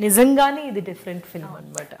బట్ నిజంగానే ఇది డిఫరెంట్ ఫిల్మ్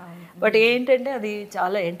అనమాట. బట్ ఏంటంటే అది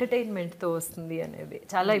చాలా ఎంటర్టైన్మెంట్తో వస్తుంది అనేది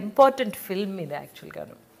చాలా ఇంపార్టెంట్ ఫిల్మ్ ఇది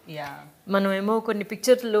యాక్చువల్గాను. మనం ఏమో కొన్ని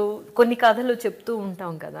పిక్చర్లు కొన్ని కథలు చెప్తూ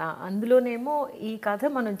ఉంటాం కదా, అందులోనేమో ఈ కథ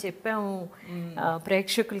మనం చెప్పాము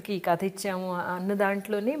ప్రేక్షకులకి ఈ కథ ఇచ్చాము అన్న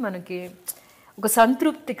దాంట్లోనే మనకి ఒక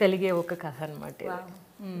సంతృప్తి కలిగే ఒక కథ అనమాట.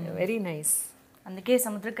 Very nice. అందుకే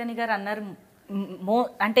సముద్రకని గారు అన్నారు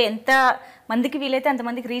అంటే ఎంత మందికి వీలైతే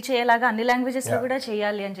అంతమందికి రీచ్ అయ్యేలాగా అన్ని లాంగ్వేజెస్లో కూడా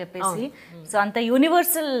చేయాలి అని చెప్పేసి. సో అంత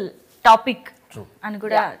యూనివర్సల్ టాపిక్ అని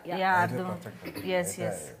కూడా అర్థం. Yes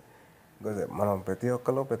yes. మనం ప్రతి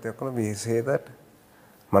ఒక్కరు వి సే దట్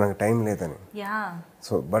మనకు టైం లేదని.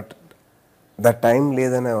 సో బట్ ద టైం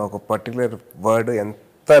లేదనే ఒక పర్టికులర్ వర్డ్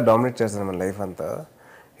ఎంత డామినేట్ చేస్తుంది మన లైఫ్ అంతా.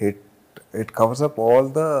 It covers up all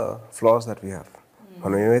the flaws that we have.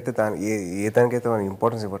 మనం ఏమైతే దానికైతే మనం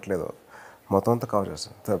ఇంపార్టెన్స్ ఇవ్వట్లేదో మొత్తం అంతా కవర్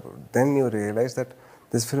చేస్తాం. Then you realise that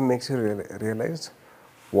this film makes you realise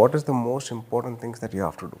what is the most important things that you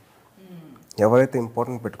have to do. ఎవరైతే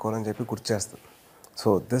important పెట్టుకోవాలని చెప్పి గుర్తు చేస్తుంది. So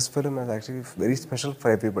this film is actually very special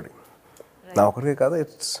for everybody. నా ఒకరికే కాదు,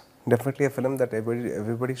 it's definitely a film that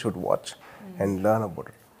everybody should watch and learn about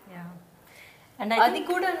it. And అది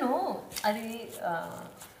కూడాను అది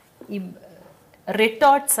ఈ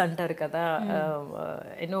రిటార్ట్స్ అంటారు కదా,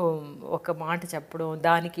 యూనో ఒక మాట చెప్పడం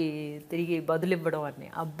దానికి తిరిగి బదులు ఇవ్వడం అని.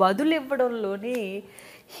 ఆ బదులు ఇవ్వడంలోనే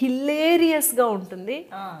హిలేరియస్గా ఉంటుంది,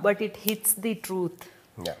 but it hits the truth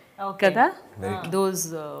కదా. Those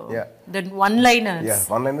that one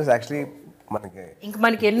liners actually మనకి ఇంకా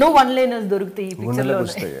మనకి ఎన్నో వన్ లైనర్స్ దొరుకుతాయి ఈ పిక్చర్లో.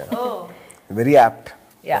 Very apt.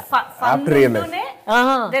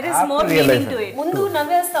 ముందు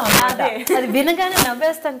నవ్వేస్తాం, అది వినగానే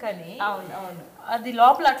నవ్వేస్తాం, కానీ అది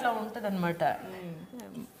లోపల అట్లా ఉంటది అనమాట.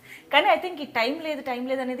 కానీ ఐ థింక్ ఈ టైం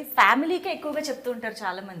లేదు అనేది ఫ్యామిలీకే ఎక్కువగా చెప్తూ ఉంటారు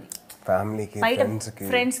చాలా మంది. ఫ్యామిలీకి,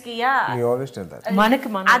 ఫ్రెండ్స్ కి మనకి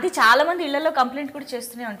అది చాలా మంది ఇళ్లలో కంప్లైంట్ కూడా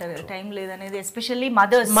చేస్తూనే ఉంటారు టైం లేదనేది, ఎస్పెషల్లీ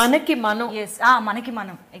మదర్స్. మనకి మనం మనకి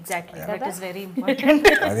మనం exactly that is very important.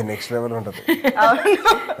 అది నెక్స్ట్ లెవెల్ ఉంటుంది.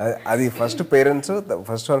 అది first parents,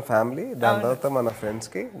 first one family, దాని తర్వాత మన ఫ్రెండ్స్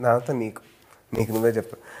కి, దాని తర్వాత నీకు నువ్వే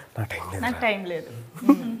చెప్తావు నాకు టైం లేదు.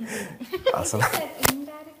 అసలు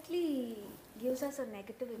indirectly gives us a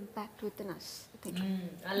negative impact within us.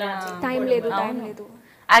 Time లేదు.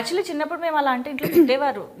 యాక్చువల్లీ చిన్నప్పుడు మేము అలా అంటే ఇంట్లో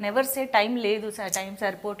తిట్టేవారు, నెవర్ సే టైం లేదు, టైం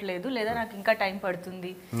సరిపోవట్లేదు, లేదా నాకు ఇంకా టైం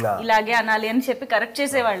పడుతుంది, ఇలాగే అనాలి అని చెప్పి కరెక్ట్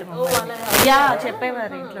చేసేవాళ్ళు.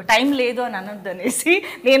 చెప్పేవారు ఇంట్లో టైం లేదు అని అనొద్దు అనేసి.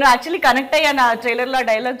 నేను యాక్చువల్లీ కనెక్ట్ అయ్యాను ఆ ట్రైలర్లో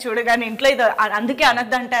డైలాగ్ చూడగానే, ఇంట్లో ఇది అందుకే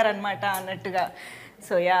అనొద్దు అంటారనమాట అన్నట్టుగా.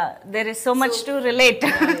 So there is so much to relate.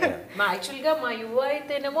 యాక్చువల్గా మా యువ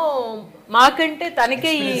అయితేనేమో మాకంటే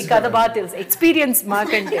తనకే ఈ కథ బాగా తెలుసు, ఎక్స్పీరియన్స్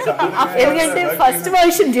మాకంటే. ఎందుకంటే ఫస్ట్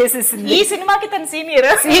వర్షన్ చేసేసింది. ఈ సినిమాకి తన senior.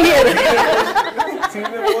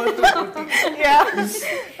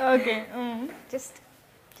 Okay,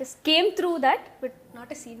 just came through that, but not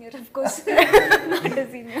a senior, of course. Not a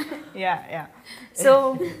senior. So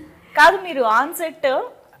కాదు, మీరు ఆన్ సెట్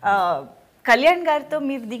కళ్యాణ్ గారితో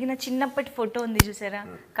మీరు దిగిన చిన్నప్పటి ఫోటో ఉంది చూసారా,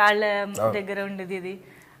 కాళ్ళ దగ్గర ఉండేది,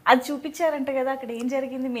 అది చూపించారంట కదా, అక్కడ ఏం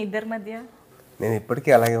జరిగింది మీ ఇద్దరి మధ్య? నేను ఇప్పటికీ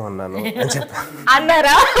అలాగే ఉన్నాను అని చెప్పాను.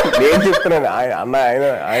 అన్నారా? నేను చెప్తున్నాను,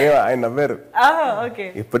 ఆయన నవ్వారు. ఓకే,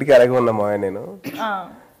 ఇప్పటికీ అలాగే ఉన్నా మావయ్య. నేను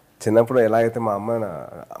చిన్నప్పుడు ఎలా అయితే మా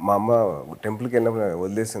అమ్మ టెంపుల్కి వెళ్ళినప్పుడు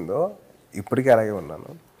వదిలేసిందో, ఇప్పటికీ అలాగే ఉన్నాను.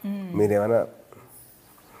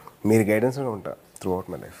 మీరు గైడెన్స్ ఉంటా through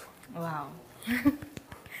out my life.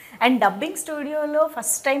 And dubbing స్టూడియోలో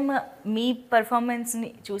ఫస్ట్ టైం మీ పర్ఫార్మెన్స్ని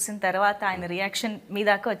చూసిన తర్వాత ఆయన రియాక్షన్ మీ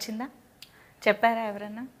దాకా వచ్చిందా? చెప్పారా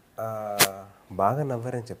ఎవరన్నా? బాగా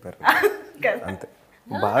నవ్వారని చెప్పారు అంతే.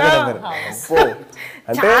 బాగా నవ్వారు.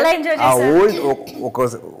 అంటే ఆ ఓల్డ్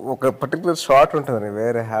ఒక పర్టికులర్ షార్ట్ ఉంటుంది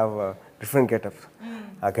వేరే హ్యావ్ డిఫరెంట్ గెటప్.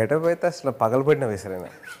 ఆ గెటప్ అయితే అసలు పగలబడిన వేశారు ఆయన.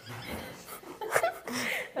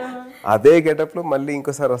 అదే గెటప్లో మళ్ళీ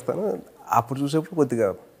ఇంకోసారి వస్తాను, అప్పుడు చూసేప్పుడు కొద్దిగా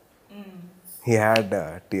he had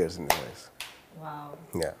tears in his eyes. Wow.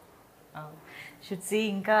 Should see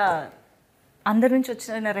ఇంకా అందరి నుంచి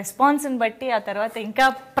వచ్చిన రెస్పాన్స్ని బట్టి ఆ తర్వాత ఇంకా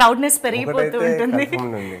ప్రౌడ్నెస్ పెరిగిపోతూ ఉంటుంది.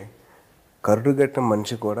 కరుడు గట్టిన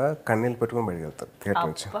మనిషి కూడా కన్నీళ్ళు పెట్టుకొని బయటకు వెళ్తారు థియేటర్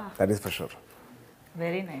నుంచి. That is for sure.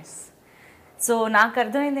 Very nice. So నాకు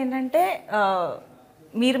అర్థమైంది ఏంటంటే,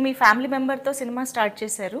 మీరు మీ ఫ్యామిలీ మెంబర్తో సినిమా స్టార్ట్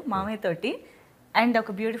చేశారు, మామయ్య తోటి, అండ్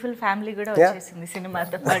ఒక బ్యూటిఫుల్ ఫ్యామిలీ కూడా వచ్చేసింది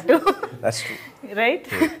సినిమాతో పాటు, right?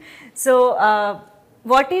 So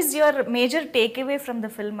what is your major take away from the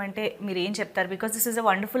film అంటే మీరు ఏం చెప్తారు? Because this is a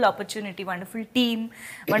wonderful opportunity, wonderful team,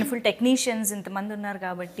 wonderful technicians ఇంతమంది ఉన్నారు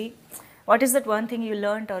కాబట్టి, what is that one thing you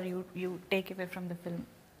learned are you take away from the film?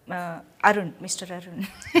 Arun, mister Arun.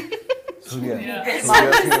 సూర్య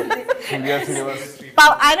శ్రీనివాస్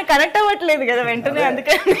ఆయన connect అవ్వట్లేదు కదా వెంటనే,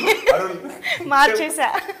 అందుకని మార్చేసా.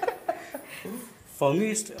 For me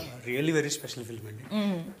it's really very special film అండి.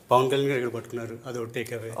 పవన్ కళ్యాణ్ గారు ఇక్కడ పట్టుకున్నారు, అది ఒక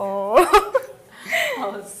టేక్ అవే.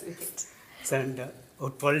 అండ్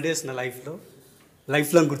 12 days నా లైఫ్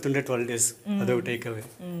లాంగ్ గుర్తుండే 12 days, అదొక take away.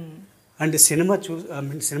 And cinema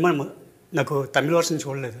cinema నాకు తమిళ వర్షన్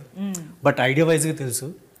చూడలేదు, బట్ ఐడియా వైజ్గా తెలుసు.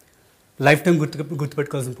 లైఫ్ టైం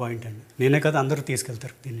గుర్తుపెట్టుకోవాల్సిన పాయింట్ అండి. నేనే కదా, అందరూ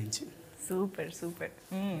తీసుకెళ్తారు దీని నుంచి. Super super.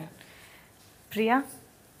 Priya?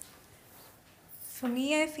 For me,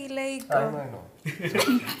 I feel like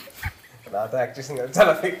నాతో యాక్ట్ చేసింది కదా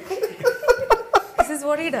చాలా this is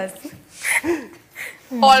what he does.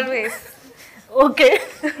 Always. Okay.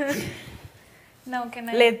 Now can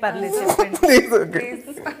I? లేదు పర్లేదు, చెప్పండి.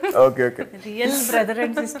 Okay okay. Real brother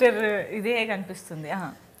and sister ఇదే కనిపిస్తుంది.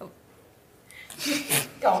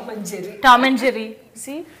 Tom and Jerry.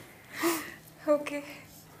 C? Okay.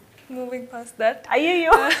 Moving past that.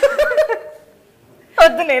 అయ్యయ్యో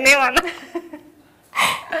వద్దు, నేనేమన్నా.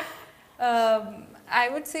 I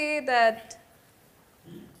would say that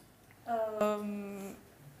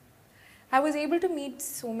I was able to meet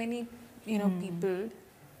so many, people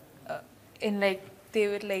in like, they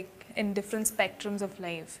were like in different spectrums of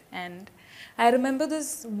life. And I remember this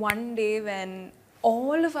one day when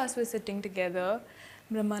all of us were sitting together.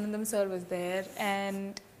 Brahmanandam sir was there,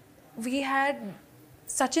 and we had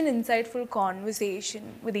such an insightful conversation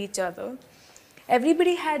with each other.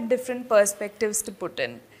 Everybody had different perspectives to put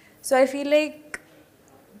in. So I feel like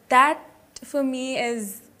that for me is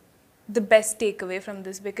the best takeaway from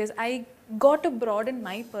this, because I got to broaden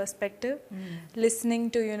my perspective listening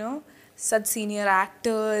to, such senior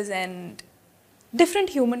actors and different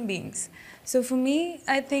human beings. So for me,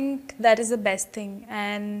 I think that is the best thing.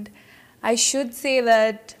 And I should say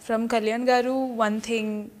that from Kalyan Garu, one thing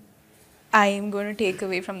I am going to take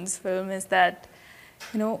away from this film is that,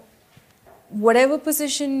 whatever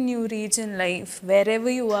position you reach in life, wherever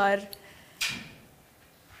you are,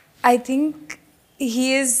 I think he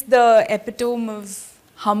is the epitome of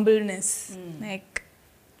humbleness. Like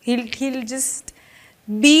he'll just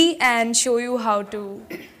be and show you how to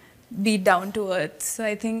be down to earth. So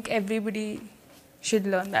I think everybody should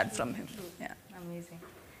learn that from him. Yeah. Amazing.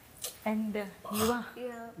 And you are?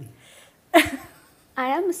 Yeah. I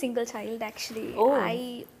am a single child actually.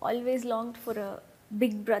 I always longed for a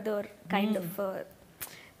big brother kind of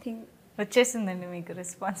thing. వచ్చేసిందండి మీకు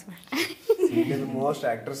responsibility. Most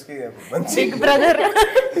actors కి మంచి big brother.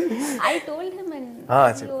 I told him, and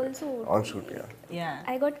he also on shoot.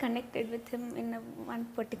 I got connected with him in one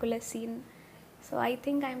particular scene. So I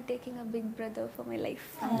think I'm taking a big brother for my life.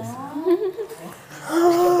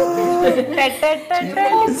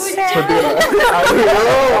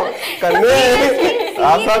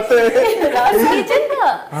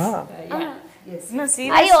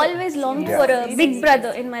 I always longed for a big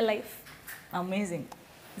brother in my life. Amazing.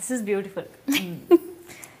 This is beautiful.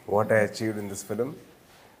 What I achieved in this film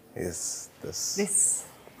is this.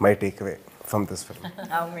 My takeaway from this film.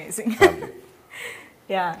 Amazing.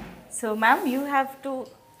 Yeah. So ma'am, you have to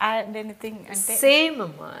add anything? అంటే same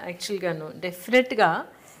అమ్మా, యాక్చువల్గాను డెఫినెట్గా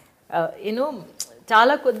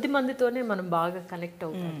చాలా కొద్ది మందితోనే మనం బాగా connect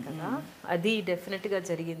అవుతాం కదా, అది డెఫినెట్గా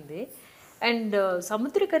జరిగింది. అండ్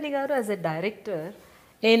సముద్రకని గారు యాజ్ ఎ డైరెక్టర్,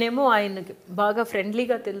 నేనేమో ఆయనకి బాగా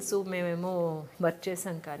ఫ్రెండ్లీగా తెలుసు, మేమేమో వర్క్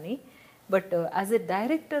చేసాం, కానీ బట్ యాజ్ ఎ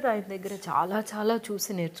డైరెక్టర్ ఆయన దగ్గర చాలా చాలా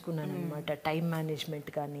చూసి నేర్చుకున్నాను అనమాట. టైం మేనేజ్మెంట్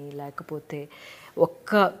కానీ, లేకపోతే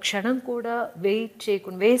ఒక్క క్షణం కూడా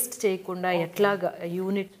వేస్ట్ చేయకుండా ఎట్లాగా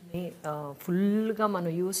యూనిట్ని ఫుల్గా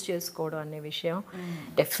మనం యూస్ చేసుకోవడం అనే విషయం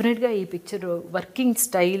డెఫినెట్గా ఈ పిక్చర్ వర్కింగ్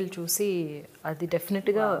స్టైల్ చూసి అది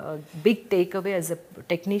డెఫినెట్గా big take away as a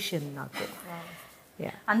technician నాకు.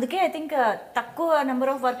 అందుకే ఐ థింక్ తక్కువ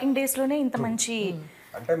నెంబర్ ఆఫ్ వర్కింగ్ డేస్లోనే ఇంత మంచి.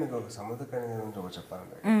 అంటే మీకు సముద్రకని గురించి ఒకటి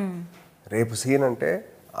చెప్పాలండి. రేపు సీన్ అంటే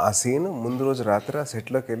ఆ సీన్ ముందు రోజు రాత్రి ఆ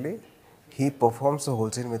సెట్లోకి వెళ్ళి he performs the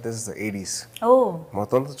whole scene with his Aedes.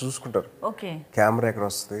 మొత్తం చూసుకుంటారు, కెమెరా ఎక్కడ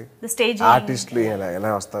వస్తుంది, ఆర్టిస్టులు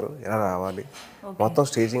ఎలా వస్తారు, ఎలా రావాలి, మొత్తం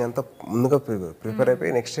స్టేజింగ్ అంతా ముందుగా ప్రిపేర్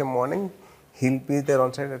అయిపోయి next day morning he'll be there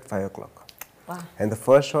on side at 5 o'clock. And the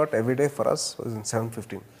first shot every day for us was in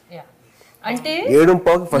 7:15. అంటే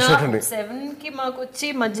 7:15 ఫస్ట్ షాట్ అండి. 7కి మాకు వచ్చి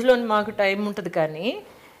మధ్యలో మాకు టైం ఉంటుంది, కానీ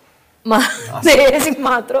మా స్టేజ్కి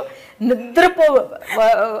మాత్రం నిద్రపో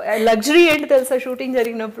లగ్జరీ ఏంటి తెలుసా, షూటింగ్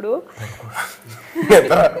జరిగినప్పుడు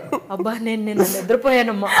అబ్బా నేను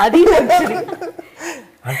నిద్రపోయానమ్మా, అది లగ్జరీ.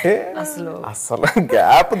 అంటే అసలు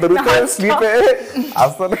గ్యాప్ దొరుకుతుంది, స్లీప్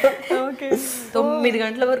అసలు 9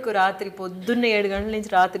 గంటల వరకు, రాత్రి పొద్దున్న 7 గంటల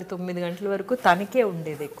నుంచి రాత్రి 9 గంటల వరకు తనకే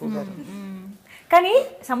ఉండేది ఎక్కువగా. కానీ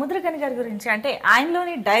సముద్రకని గారి గురించి అంటే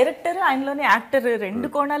ఆయనలోని డైరెక్టర్ ఆయనలోని యాక్టర్ రెండు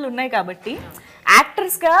కోణాలు ఉన్నాయి కాబట్టి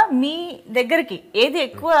యాక్టర్స్గా మీ దగ్గరికి ఏది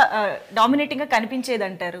ఎక్కువ డామినేటింగ్గా కనిపించేది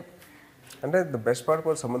అంటారు? అంటే the best part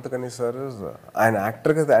for సమంతకని sir ఆయన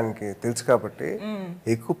యాక్టర్గా ఆయనకి తెలుసు కాబట్టి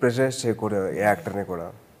ఎక్కువ ప్రెషరైజ్ చేయకూడదు ఏ యాక్టర్ని కూడా.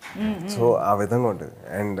 సో ఆ విధంగా ఉంటుంది.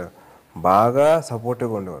 అండ్ బాగా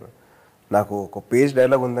సపోర్టివ్గా ఉండేవారు. నాకు ఒక పేజ్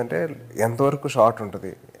డైలాగ్ ఉందంటే ఎంతవరకు షార్ట్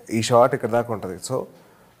ఉంటుంది, ఈ షార్ట్ ఇక్కడ దాకా ఉంటుంది, సో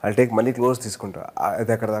ఐ టేక్ మళ్ళీ క్లోజ్ తీసుకుంటా,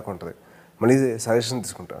 అది ఎక్కడ దాకా ఉంటుంది, మళ్ళీ సజెషన్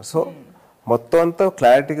తీసుకుంటా. సో మొత్తం అంతా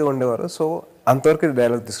క్లారిటీగా ఉండేవారు. సో అంతవరకు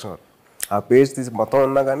డైలాగ్ తీసుకునేవారు. ఆ పేజ్ మొత్తం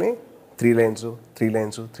ఉన్నా కానీ 3 lines, 3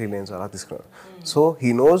 lines, 3 lines అలా తీసుకున్నారు. So he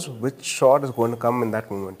knows which short is going to come in that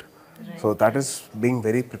moment. So that is being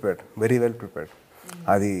very prepared, very well prepared.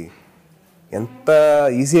 అది ఎంత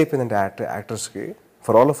ఈజీ అయిపోయిందంటే యాక్టర్స్కి,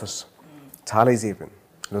 ఫర్ ఆల్ ఆఫ్ అస్ చాలా ఈజీ అయిపోయింది.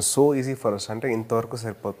 It was so easy for us. అంటే ఇంతవరకు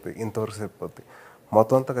సరిపోద్ది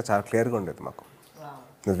మొత్తం అంతా చాలా క్లియర్గా ఉండేది మాకు.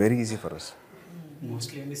 It was very easy for us.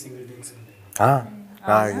 Mostly అన్ని సింగిల్ టేక్స్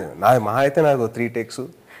నాది మహా అయితే నాకు 3 takes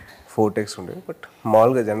 4 takes ఉండేవి. బట్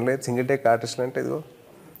మామూలుగా జనరల్ అయితే సింగిల్ టేక్ ఆర్టిస్ట్లు అంటే ఇదిగో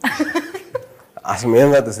అసలు మేము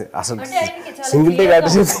కాదు, అసలు single take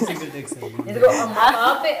artist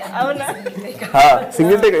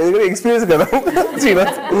single take ఎందుకంటే ఎక్స్పీరియన్స్ కదా.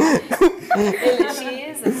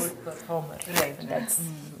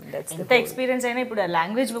 ఎంత ఎక్స్పీరియన్స్ అయినా ఇప్పుడు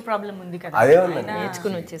లాంగ్వేజ్ ప్రాబ్లం ఉంది కదా, అదే ఉందండి.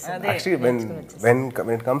 నేర్చుకుని వచ్చేసాను. Actually when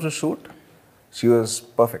it comes to shoot she was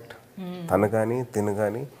perfect. తను కానీ తిను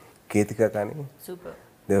కానీ కేతిక కానీ super,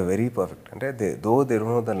 they are very perfect. అంటే they don't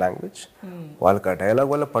know the language, వాళ్ళకి ఆ డైలాగ్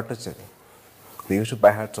వల్ల పట్టు వచ్చేది. They use to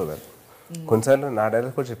buy heart. So that కొన్నిసార్లు నా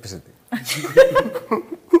డైలాగ్ కూడా చెప్పేసింది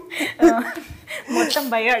మొత్తం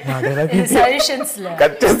బయట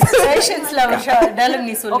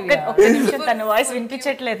ఒక్క నిమిషం తన వాయిస్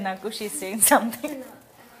వినిపించట్లేదు నాకు. She saying something.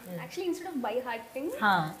 Actually, instead of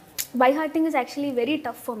by hearting is actually very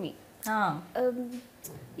tough for me.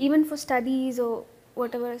 Even for studies or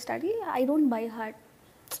whatever I study, I don't by heart.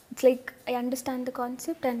 It's like I understand the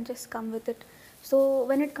concept and just come with it. So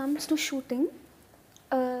when it comes to shooting,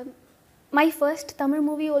 my first Tamil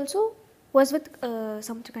movie also was with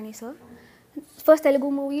Samchakani sir. First Telugu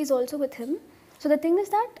movie is also with him. So the thing is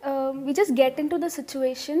that we just get into the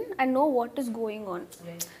situation and know what is going on,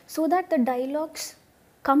 so that the dialogues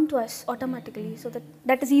come to us automatically, so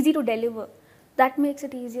that is easy to deliver. That makes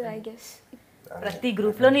it easier, I guess. ప్రతి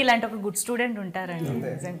group లోని ఇలాంటి ఒక good student ఉంటారండి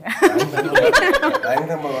నిజంగా. Rank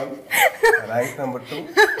number 1, rank number 2,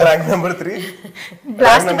 rank number 3,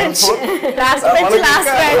 last bench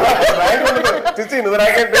last rank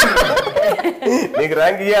నీకు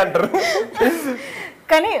rank ఇయ్యే అంటారు.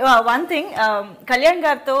 కానీ వన్ థింగ్, కళ్యాణ్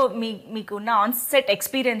గారితో మీకు ఉన్న ఆన్ సెట్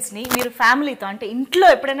ఎక్స్పీరియన్స్ని మీరు ఫ్యామిలీతో అంటే ఇంట్లో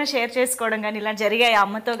ఎప్పుడైనా షేర్ చేసుకోవడం కానీ ఇలా జరిగాయి?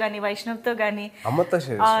 అమ్మతో కానీ వైష్ణవ్తో కానీ? అమ్మతో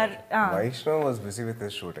share, Vaishnav was busy with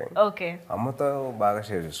his shooting. Okay. అమ్మతో బాగా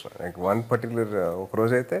షేర్ చేస్తున్నాను. లైక్ వన్ పర్టికులర్ ఒక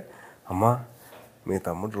రోజు అయితే, అమ్మా మీ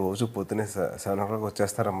తమ్ముడు రోజు పొద్దున్నే 7 o'clock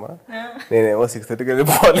వచ్చేస్తారమ్మా, నేనేమో 6:30కి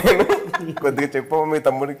వెళ్ళిపోలేను, కొద్దిగా చెప్పమ్మా మీ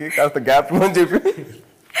తమ్ముడికి కాస్త గ్యాప్ అని చెప్పి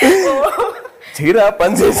చీరా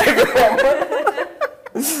పని చేసాడు.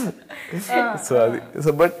 సో అది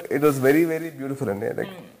but it was very very beautiful అండి.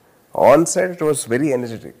 Like on side it was very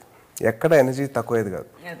energetic. ఎక్కడ ఎనర్జీ తక్కువది కాదు.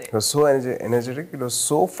 It was so energetic. It was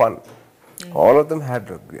so fun. All of them had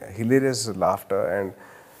hilarious laughter and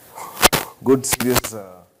good serious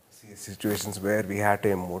situations where we had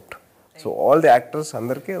to emote. So all the actors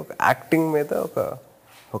అందరికీ ఒక acting మీద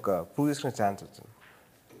ఒక prove చేసుకునే chance వచ్చింది.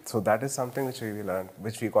 So that is something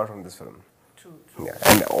which we got from this film. Yeah,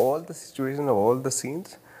 and all the situations, all the scenes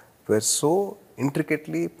were so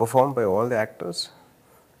intricately performed by all the actors.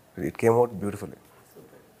 It came out beautifully.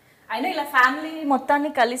 అయినా ఇలా family మొత్తాన్ని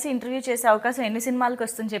కలిసి interview చేసే అవకాశం ఎన్ని సినిమాలకు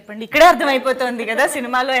వస్తుంది చెప్పండి? ఇక్కడే అర్థమైపోతుంది కదా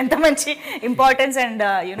సినిమాలో ఎంత మంచి ఇంపార్టెన్స్ అండ్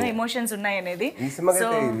యునో ఎమోషన్స్ ఉన్నాయి అనేది. ఈ సినిమాకి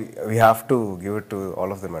we have to give it to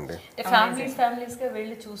all of them అండి. ఫ్యామిలీస్ గా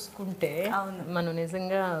వెళ్ళి చూసుకుంటే మనం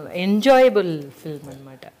నిజంగా ఎంజాయబుల్ ఫిల్మ్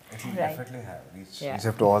అన్నమాట. It will definitely reach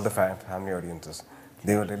up to all the family audiences.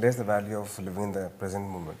 They will realize the value of living in the present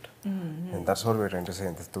moment. And that's what we're trying to say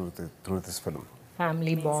through this film.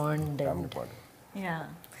 Family bond. Yeah.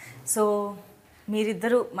 So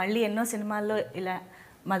మీరిద్దరూ మళ్ళీ ఎన్నో సినిమాల్లో ఇలా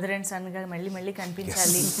mother and సన్గా మళ్ళీ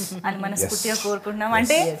కనిపించాలి అని మనస్ఫూర్తిగా కోరుకుంటున్నాం.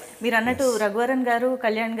 అంటే మీరు అన్నట్టు రఘువరన్ గారు,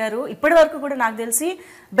 కళ్యాణ్ గారు ఇప్పటి వరకు కూడా నాకు తెలిసి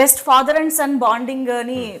best father and son bonding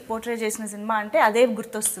అని పోర్ట్రే చేసిన సినిమా అంటే అదే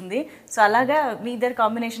గుర్తొస్తుంది. సో అలాగా మీ ఇద్దరు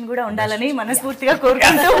కాంబినేషన్ కూడా ఉండాలని మనస్ఫూర్తిగా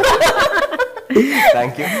కోరుకుంటాం.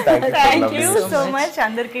 థ్యాంక్ యూ సో మచ్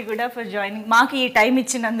అందరికీ కూడా ఫర్ జాయినింగ్. మాకు ఈ టైం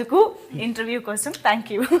ఇచ్చినందుకు ఇంటర్వ్యూ కోసం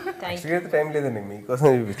థ్యాంక్ యూ. టైం లేదండి, మీకోసం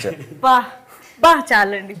బా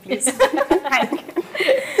చాలండి please. Thank you.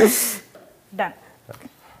 Done.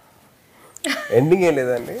 Ending ఏం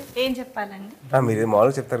లేదండి, ఏం చెప్పాలండి? మీరు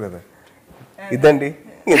మామూలుగా చెప్తారు కదా, ఇదండి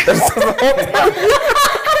ఇంత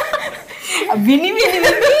విని విని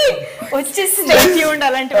విని వచ్చేసి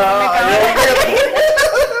అలాంటి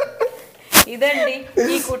ఇదండి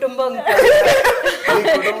ఈ కుటుంబం.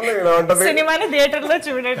 సినిమాని థియేటర్లో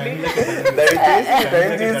చూడండి, దయచేసి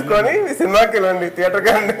టైం తీసుకొని సినిమాకి వెళ్ళండి, థియేటర్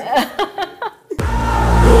కండి.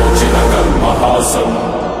 మహాసం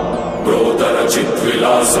ప్రోదర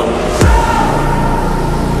చిద్విలాసం